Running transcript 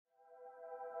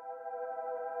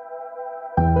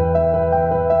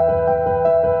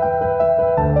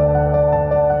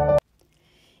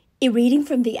A reading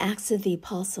from the Acts of the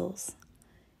Apostles.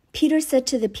 Peter said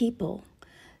to the people,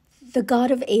 "The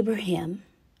God of Abraham,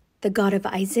 the God of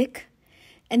Isaac,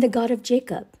 and the God of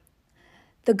Jacob,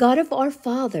 the God of our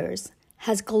fathers,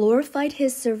 has glorified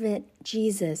his servant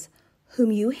Jesus,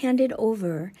 whom you handed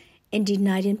over and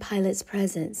denied in Pilate's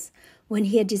presence when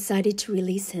he had decided to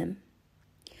release him.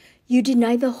 You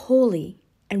denied the holy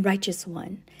and righteous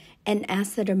one and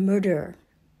asked that a murderer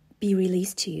be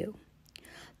released to you.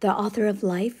 The author of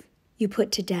life you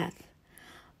put to death.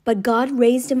 But God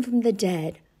raised him from the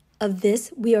dead. Of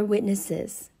this we are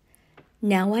witnesses.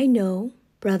 Now I know,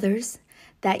 brothers,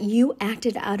 that you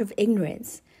acted out of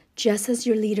ignorance, just as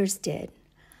your leaders did.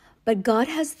 But God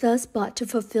has thus brought to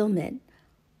fulfillment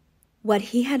what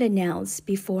he had announced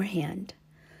beforehand,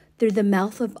 through the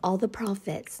mouth of all the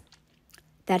prophets,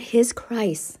 that his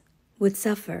Christ would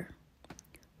suffer.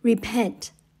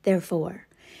 Repent, therefore,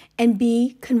 and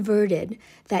be converted,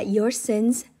 that your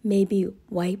sins may be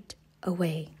wiped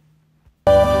away."